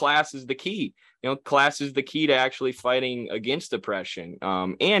because class is the key. Class is the key to actually fighting against oppression.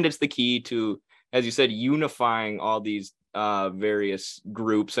 And it's the key to, as you said, unifying all these various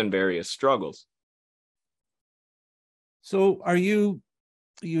groups and various struggles. So are you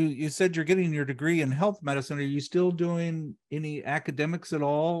said you're getting your degree in health medicine. Are you still doing any academics at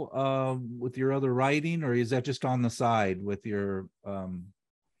all with your other writing, or is that just on the side with your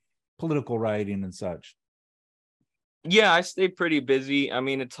political writing and such? Yeah, I stay pretty busy. I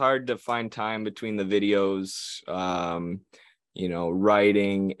mean, it's hard to find time between the videos,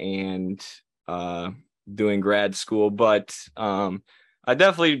 writing and doing grad school, but I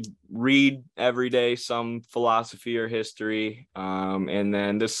definitely read every day some philosophy or history. And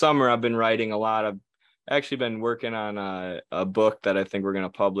then this summer I've been writing actually been working on a book that I think we're going to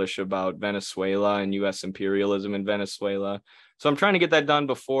publish about Venezuela and U.S. imperialism in Venezuela. So I'm trying to get that done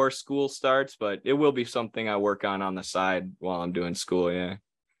before school starts, but it will be something I work on the side while I'm doing school. Yeah.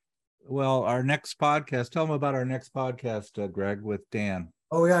 Well, our next podcast, tell them about our next podcast, Greg, with Dan.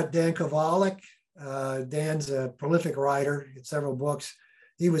 Oh, we got Dan Kovalik. Dan's a prolific writer, several books.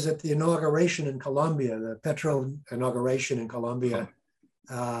 He was at the inauguration in Colombia, the Petro inauguration in Colombia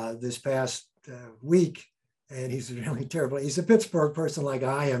this past week. And he's really terrible. He's a Pittsburgh person like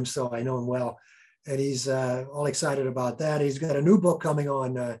I am, so I know him well. And he's all excited about that. He's got a new book coming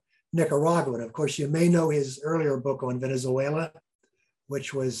on Nicaragua. And of course, you may know his earlier book on Venezuela,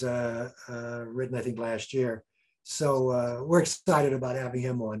 which was written, I think, last year. So we're excited about having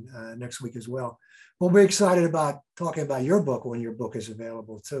him on next week as well. We'll be excited about talking about your book when your book is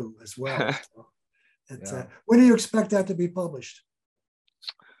available too, as well. So when do you expect that to be published?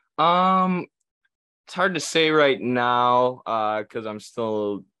 It's hard to say right now because I'm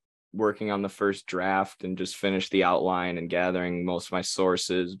still working on the first draft and just finished the outline and gathering most of my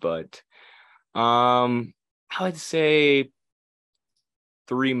sources. But I would say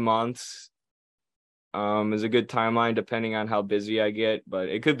 3 months is a good timeline depending on how busy I get, but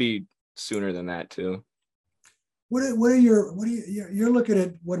it could be sooner than that too. You're looking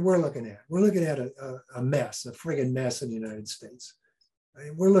at what we're looking at. We're looking at a mess, a friggin' mess in the United States. I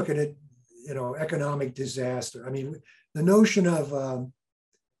mean, we're looking at, economic disaster. I mean, the notion of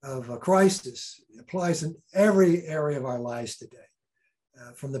a crisis applies in every area of our lives today,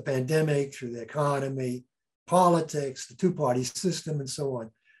 from the pandemic through the economy, politics, the two-party system, and so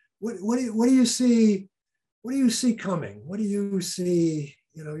on. What do you see? What do you see coming? What do you see?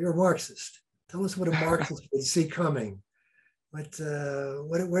 You're a Marxist. Tell us what a Marxist would see coming Where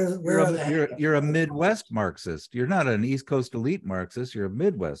are the you're a Midwest Marxist. You're not an East Coast elite Marxist. You're a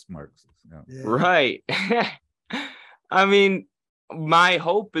Midwest Marxist. Yeah. Yeah. Right. I mean, my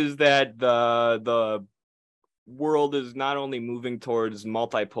hope is that the world is not only moving towards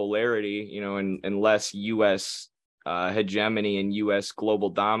multipolarity, you know, and less U.S. Hegemony and U.S. global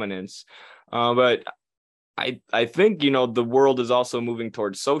dominance, but I think, you know, the world is also moving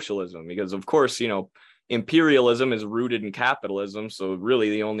towards socialism because, of course, you know, imperialism is rooted in capitalism. So really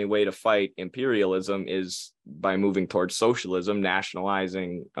the only way to fight imperialism is by moving towards socialism,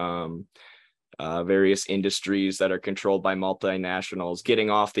 nationalizing various industries that are controlled by multinationals, getting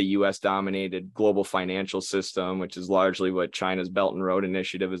off the U.S. dominated global financial system, which is largely what China's Belt and Road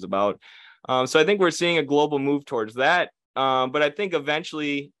Initiative is about. So I think we're seeing a global move towards that. But I think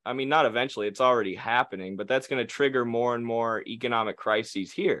eventually, I mean, not eventually, it's already happening, but that's going to trigger more and more economic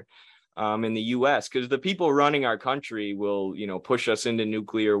crises here in the U.S. because the people running our country will, you know, push us into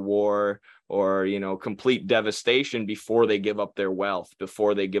nuclear war or, you know, complete devastation before they give up their wealth,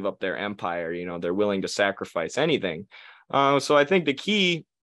 before they give up their empire. You know, they're willing to sacrifice anything. So I think the key,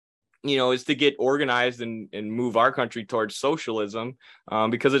 you know, is to get organized and move our country towards socialism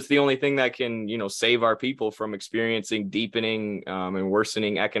because it's the only thing that can, you know, save our people from experiencing deepening and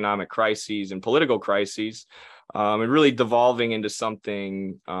worsening economic crises and political crises and really devolving into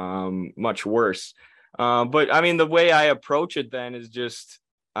something much worse. But I mean, the way I approach it then is just,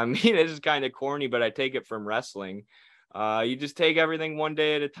 I mean, this is kind of corny, but I take it from wrestling. You just take everything one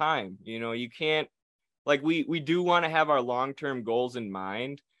day at a time. You know, you can't, like, we do want to have our long-term goals in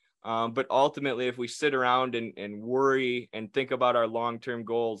mind. But ultimately, if we sit around and worry and think about our long-term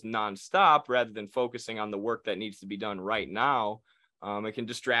goals nonstop, rather than focusing on the work that needs to be done right now, it can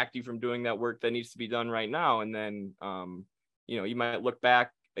distract you from doing that work that needs to be done right now. And then, you know, you might look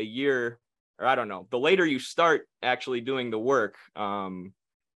back a year, or I don't know, the later you start actually doing the work,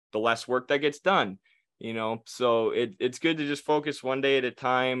 the less work that gets done, you know? So it's good to just focus one day at a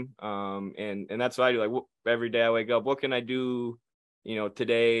time. And that's what I do. Like every day I wake up, what can I do? You know,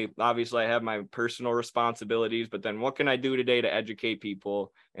 today, obviously I have my personal responsibilities, but then what can I do today to educate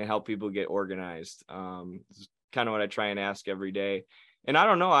people and help people get organized? It's kind of what I try and ask every day. And I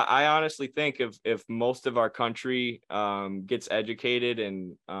don't know, I honestly think if most of our country gets educated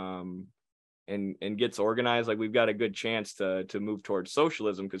and gets organized, like we've got a good chance to move towards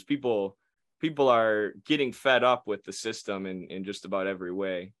socialism because people are getting fed up with the system in just about every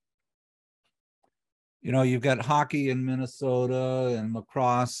way. You know, you've got hockey in Minnesota and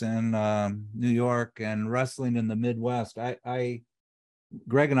lacrosse in New York and wrestling in the Midwest.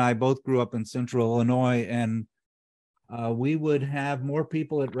 Greg and I both grew up in Central Illinois, and we would have more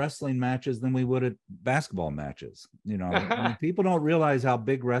people at wrestling matches than we would at basketball matches. You know, I mean, people don't realize how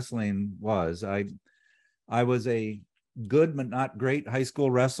big wrestling was. I was a good but not great high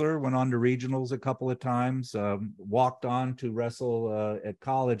school wrestler, went on to regionals a couple of times, walked on to wrestle at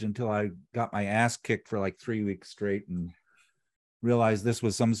college until I got my ass kicked for like 3 weeks straight and realized this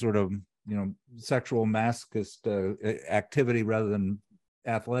was some sort of, you know, sexual masochist activity rather than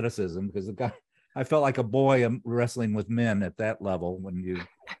athleticism, because the guy, I felt like a boy wrestling with men at that level when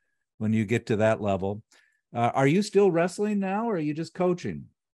you get to that level. Are you still wrestling now, or are you just coaching?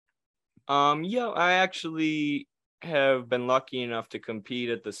 Yeah, I actually have been lucky enough to compete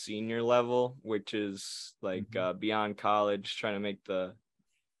at the senior level, which is like beyond college, trying to make the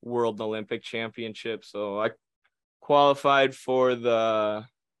World Olympic Championship. So I qualified for the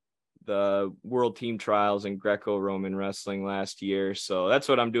World Team Trials in Greco-Roman wrestling last year. So that's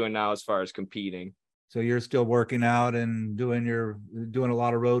what I'm doing now as far as competing. So you're still working out and doing a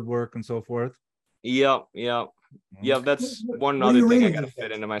lot of road work and so forth? Yep. That's one other thing I got to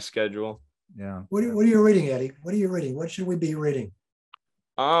fit into my schedule. Yeah. What are you reading, Eddie? What are you reading? What should we be reading?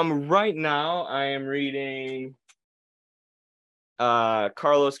 Right now I am reading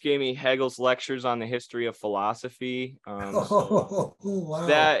Carlos gave me Hegel's Lectures on the History of Philosophy. Wow.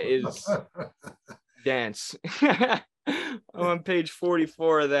 That is dense. I'm on page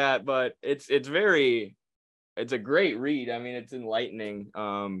 44 of that, but it's a great read. I mean, it's enlightening.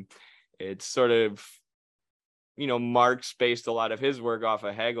 It's sort of, you know, Marx based a lot of his work off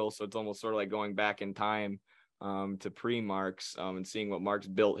of Hegel, so it's almost sort of like going back in time to pre-Marx and seeing what Marx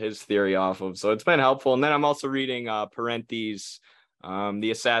built his theory off of. So it's been helpful. And then I'm also reading Parenti's The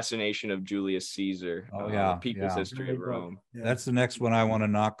Assassination of Julius Caesar. People's History of Rome. Yeah. That's the next one I want to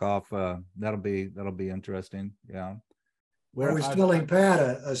knock off. That'll be interesting. Yeah. I was telling Pat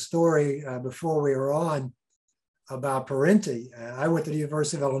a story before we were on about Parenti. I went to the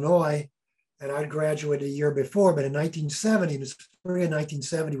University of Illinois, and I'd graduated a year before, but in 1970, the spring of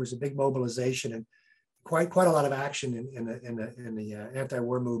 1970 was a big mobilization, and quite a lot of action in the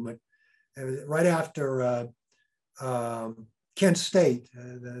anti-war movement. Right after Kent State,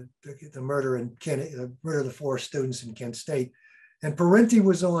 the murder the murder of the 4 students in Kent State, and Parenti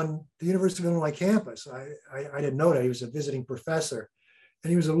was on the University of Illinois campus. I didn't know that. He was a visiting professor,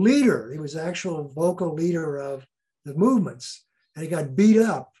 and he was a leader. He was the actual vocal leader of the movements, and he got beat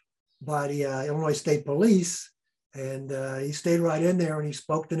up by the Illinois State Police, and he stayed right in there, and he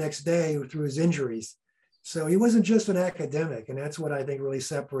spoke the next day through his injuries. So he wasn't just an academic, and that's what I think really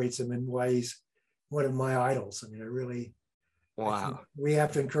separates him and why he's one of my idols. I mean, wow. We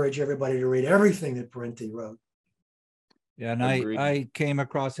have to encourage everybody to read everything that Parenti wrote. Yeah, and I came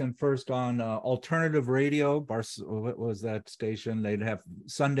across him first on alternative radio. What was that station? They'd have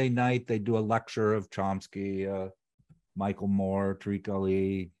Sunday night. They'd do a lecture of Chomsky, Michael Moore, Tariq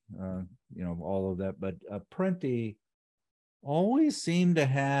Ali, all of that. But Parenti always seemed to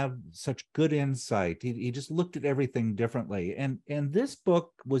have such good insight. He just looked at everything differently. And this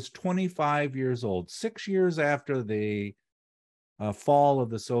book was 25 years old, 6 years after the fall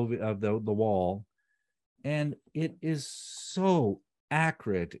of the wall. And it is so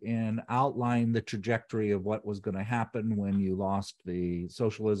accurate in outlining the trajectory of what was going to happen when you lost the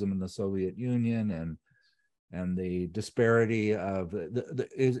socialism in the Soviet Union and the disparity of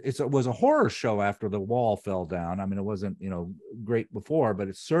it was a horror show after the wall fell down. I mean, it wasn't great before, but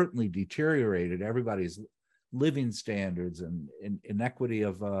it certainly deteriorated everybody's living standards and inequity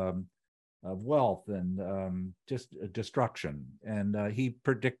of wealth and just destruction. And he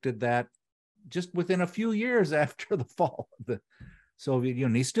predicted that just within a few years after the fall of the Soviet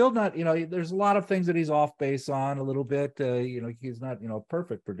Union. He's still not, there's a lot of things that he's off base on a little bit. He's not, a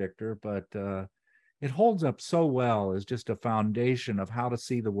perfect predictor, but it holds up so well as just a foundation of how to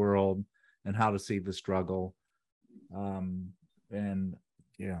see the world and how to see the struggle. Go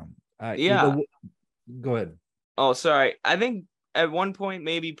ahead. Oh, sorry. I think at one point,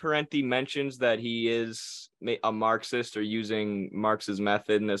 maybe Parenti mentions that he is a Marxist or using Marx's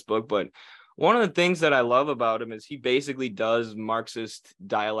method in this book, but one of the things that I love about him is he basically does Marxist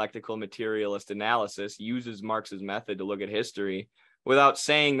dialectical materialist analysis, uses Marx's method to look at history without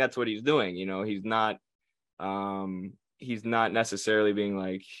saying that's what he's doing. He's not necessarily being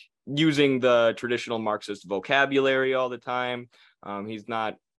like using the traditional Marxist vocabulary all the time. He's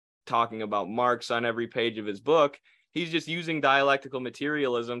not talking about Marx on every page of his book. He's just using dialectical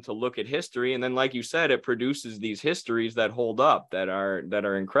materialism to look at history. And then, like you said, it produces these histories that hold up, that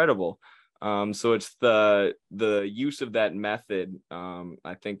are incredible. So it's the use of that method,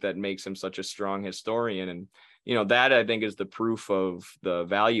 I think, that makes him such a strong historian. And, that I think is the proof of the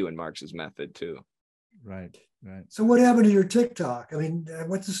value in Marx's method too. Right. So what happened to your TikTok? I mean,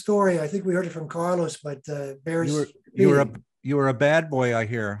 what's the story? I think we heard it from Carlos, but you were a bad boy, I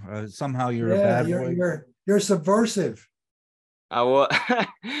hear. Somehow you're a bad boy. You're subversive. Well,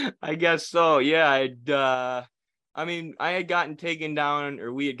 I guess so. Yeah, I had gotten taken down,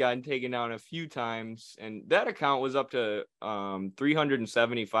 or we had gotten taken down a few times, and that account was up to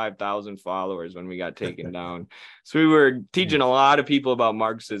 375,000 followers when we got taken down. So we were teaching a lot of people about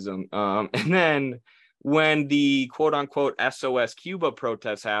Marxism. And then when the quote unquote SOS Cuba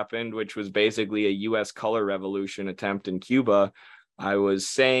protests happened, which was basically a U.S. color revolution attempt in Cuba, I was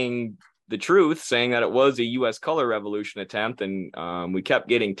saying the truth, saying that it was a U.S. color revolution attempt, and we kept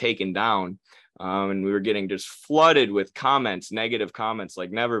getting taken down. And we were getting just flooded with comments, negative comments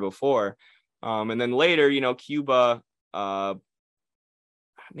like never before. And then later, Cuba,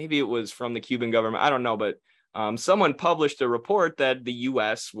 maybe it was from the Cuban government, I don't know, but someone published a report that the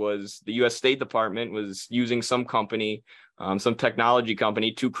U.S. State Department was using some company, some technology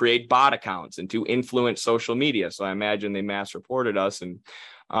company, to create bot accounts and to influence social media. So I imagine they mass reported us. And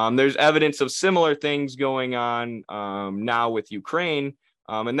there's evidence of similar things going on now with Ukraine.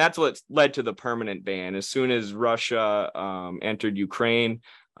 And that's what led to the permanent ban. As soon as Russia entered Ukraine,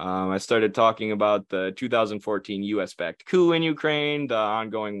 I started talking about the 2014 U.S.-backed coup in Ukraine, the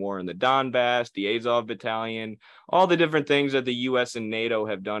ongoing war in the Donbass, the Azov Battalion, all the different things that the U.S. and NATO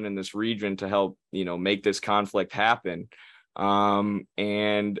have done in this region to help, make this conflict happen.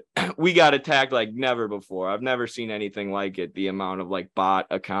 And we got attacked like never before. I've never seen anything like it. The amount of bot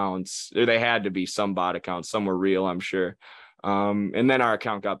accounts, they had to be some bot accounts. Some were real, I'm sure. And then our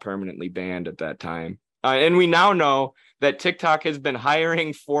account got permanently banned at that time. And we now know that TikTok has been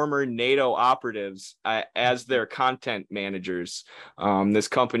hiring former NATO operatives as their content managers. This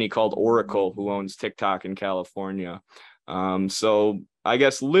company called Oracle, who owns TikTok in California. So I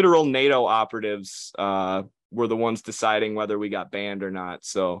guess literal NATO operatives were the ones deciding whether we got banned or not.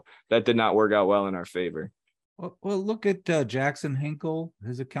 So that did not work out well in our favor. Well, look at Jackson Hinkle,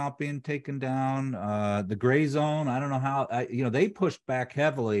 his account being taken down. The Gray Zone, I don't know how, they pushed back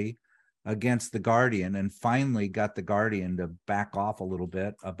heavily against the Guardian and finally got the Guardian to back off a little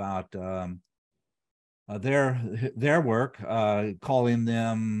bit about their work, calling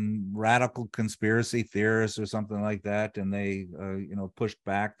them radical conspiracy theorists or something like that, and they pushed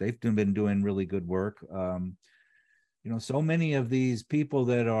back. They've been doing really good work. So many of these people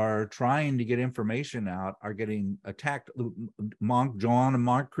that are trying to get information out are getting attacked. Joanna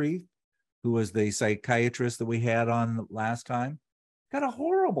Moncrief, who was the psychiatrist that we had on last time, got a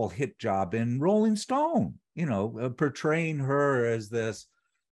horrible hit job in Rolling Stone, portraying her as this,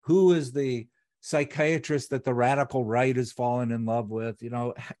 who is the psychiatrist that the radical right has fallen in love with,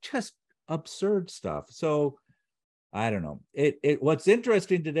 just absurd stuff. So I don't know. What's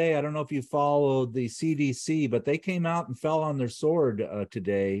interesting today, I don't know if you followed the CDC, but they came out and fell on their sword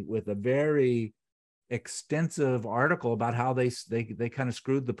today with a very extensive article about how they kind of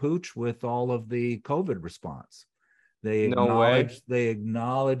screwed the pooch with all of the COVID response. They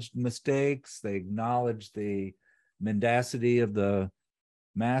acknowledged mistakes. They acknowledged the mendacity of the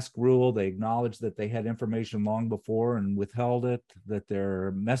mask rule. They acknowledged that they had information long before and withheld it, that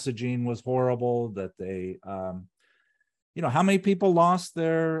their messaging was horrible, that they how many people lost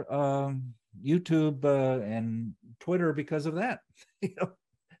their YouTube and Twitter because of that?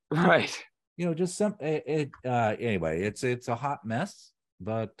 Right. Just some. Anyway, it's a hot mess,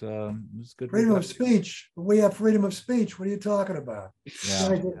 but it's good. Freedom of speech. We have freedom of speech. What are you talking about?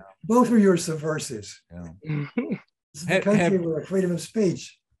 Yeah. Both of you are subversives. Yeah. This is the country with freedom of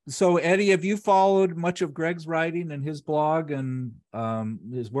speech. So, Eddie, have you followed much of Greg's writing and his blog and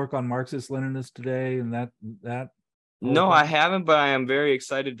his work on Marxist-Leninist today and that? No, I haven't, but I am very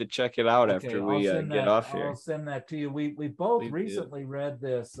excited to check it out after we get off here. I'll send that to you. We both recently read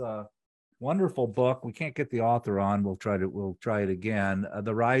this wonderful book. We can't get the author on. We'll try it again.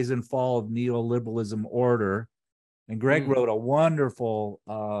 The Rise and Fall of Neoliberalism Order. And Greg wrote a wonderful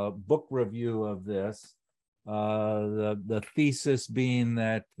book review of this. The thesis being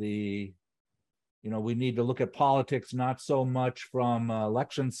that we need to look at politics not so much from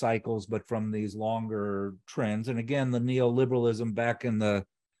election cycles, but from these longer trends. And again, the neoliberalism back in the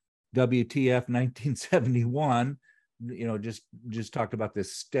WTF 1971, just talked about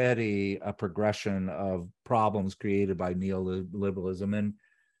this steady progression of problems created by neoliberalism. And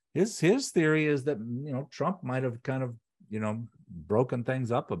his theory is that, Trump might have kind of, broken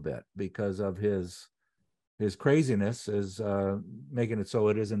things up a bit because of his craziness is making it so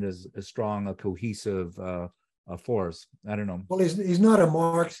it isn't as strong a cohesive force. I don't know. Well, he's not a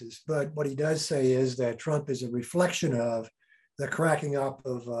Marxist, but what he does say is that Trump is a reflection of the cracking up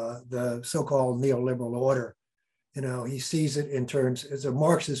of the so-called neoliberal order. He sees it in terms, as a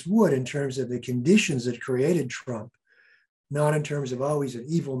Marxist would, in terms of the conditions that created Trump, not in terms of, he's an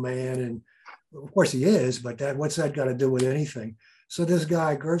evil man. And of course he is, but what's that got to do with anything? So this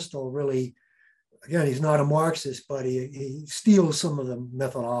guy, Gerstle, really, again, he's not a Marxist, but he steals some of the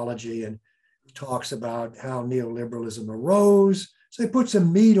methodology and talks about how neoliberalism arose. So he puts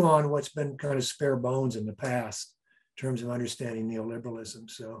some meat on what's been kind of spare bones in the past in terms of understanding neoliberalism.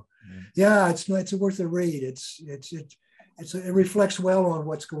 So, it's worth a read. It reflects well on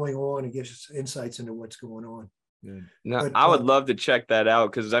what's going on and gives us insights into what's going on. Good. No, I would love to check that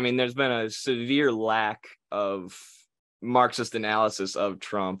out because there's been a severe lack of Marxist analysis of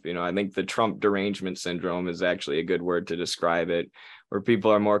Trump. I think the Trump derangement syndrome is actually a good word to describe it, where people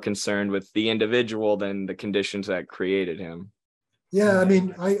are more concerned with the individual than the conditions that created him. Yeah,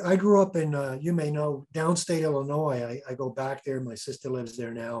 I grew up in, you may know, downstate Illinois. I go back there. My sister lives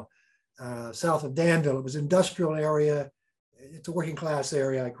there now, south of Danville. It was an industrial area. It's a working class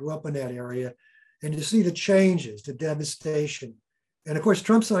area. I grew up in that area. And to see the changes, the devastation, and of course,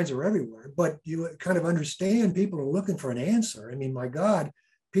 Trump signs are everywhere, but you kind of understand people are looking for an answer. My God,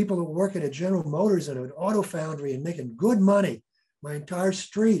 people that work at a General Motors and an auto foundry and making good money. My entire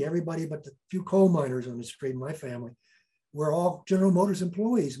street, everybody but the few coal miners on the street, my family, we're all General Motors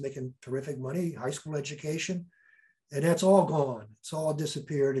employees making terrific money, high school education, and that's all gone. It's all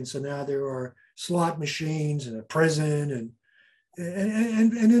disappeared. And so now there are slot machines and a prison and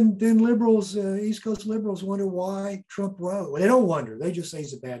then liberals, East Coast liberals wonder why Trump rose. Well, they don't wonder. They just say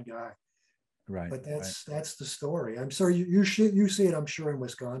he's a bad guy. Right. But that's the story. I'm sorry you see it, I'm sure, in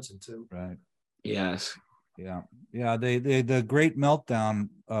Wisconsin too. Right. Yes. Yeah. The Great Meltdown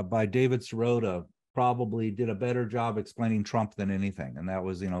by David Sirota probably did a better job explaining Trump than anything. And that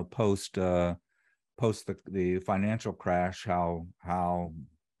was, post the financial crash, how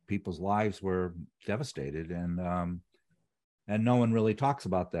people's lives were devastated. And no one really talks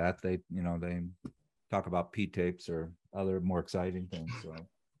about that. They talk about P-tapes or other more exciting things. So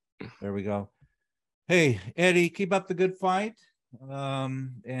there we go. Hey, Eddie, keep up the good fight.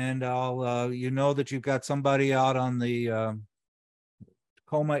 And I'll, you know that you've got somebody out on the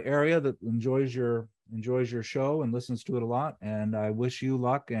Tacoma area that enjoys your show and listens to it a lot. And I wish you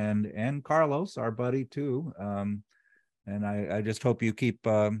luck, and Carlos, our buddy too. And I just hope you keep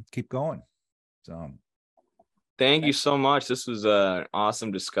going. So thank you so much. This was an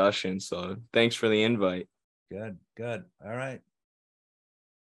awesome discussion. So thanks for the invite. good. All right.